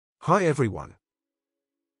Hi everyone.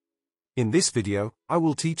 In this video, I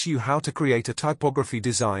will teach you how to create a typography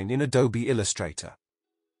design in Adobe Illustrator.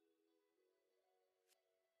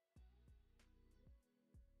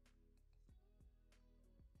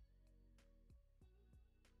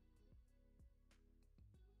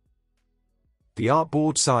 The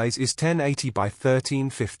artboard size is 1080 by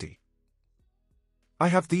 1350. I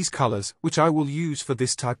have these colors, which I will use for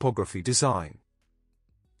this typography design.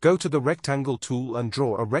 Go to the rectangle tool and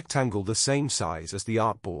draw a rectangle the same size as the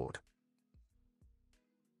artboard.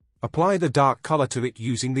 Apply the dark color to it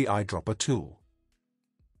using the eyedropper tool.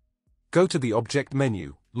 Go to the Object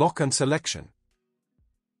menu, Lock and Selection.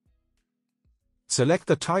 Select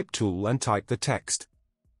the Type tool and type the text.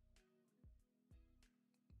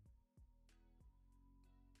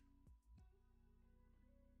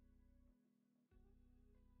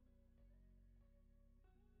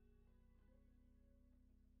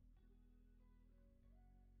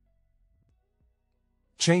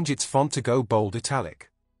 Change its font to go bold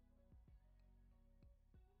italic.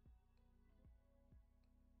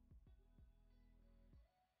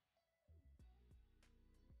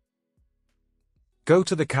 Go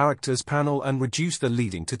to the Characters panel and reduce the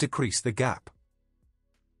leading to decrease the gap.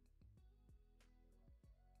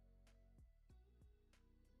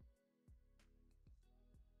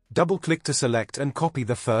 Double-click to select and copy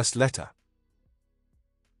the first letter.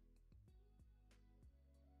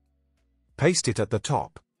 Paste it at the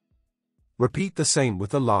top. Repeat the same with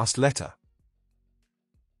the last letter.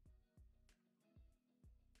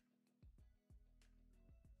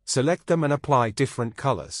 Select them and apply different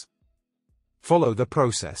colors. Follow the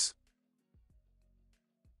process.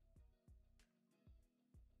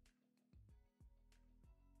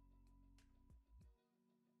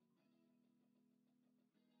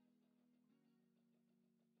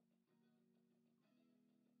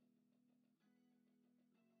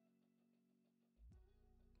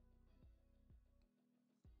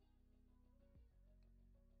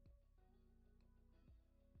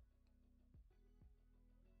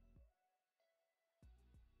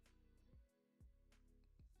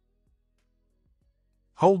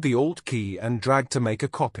 Hold the Alt key and drag to make a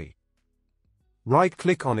copy.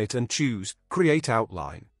 Right-click on it and choose Create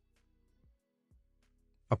Outline.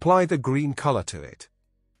 Apply the green color to it.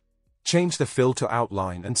 Change the fill to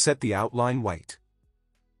outline and set the outline weight.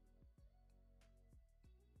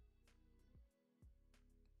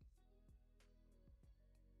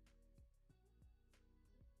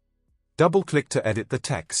 Double-click to edit the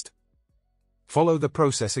text. Follow the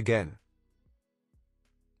process again.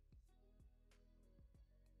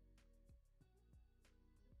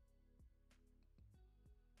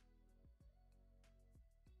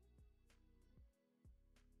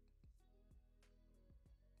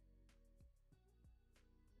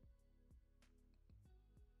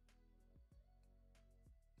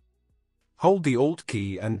 Hold the Alt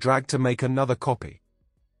key and drag to make another copy.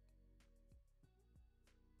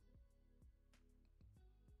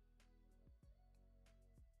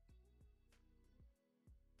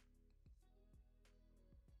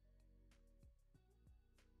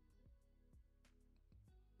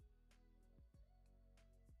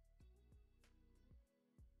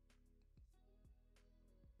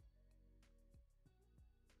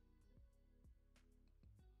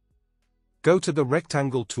 Go to the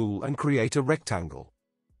Rectangle tool and create a rectangle.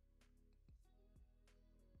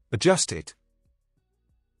 Adjust it.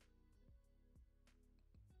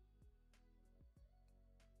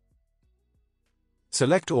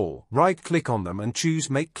 Select all, right-click on them and choose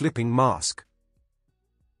Make Clipping Mask.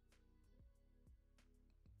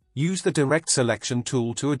 Use the Direct Selection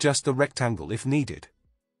tool to adjust the rectangle if needed.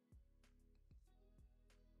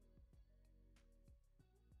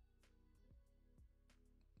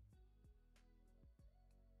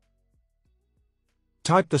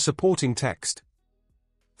 Type the supporting text.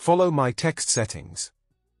 Follow my text settings.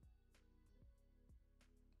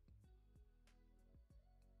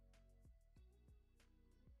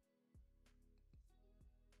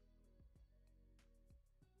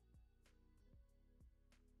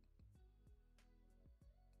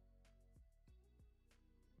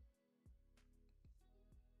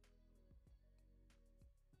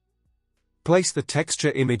 Place the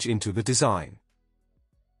texture image into the design.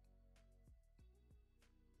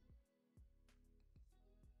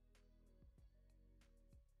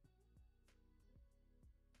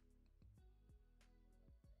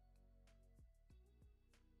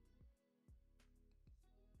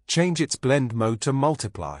 Change its blend mode to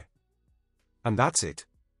multiply. And that's it.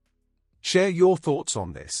 Share your thoughts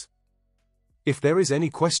on this. If there is any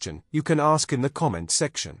question, you can ask in the comment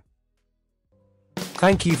section.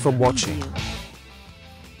 Thank you for watching.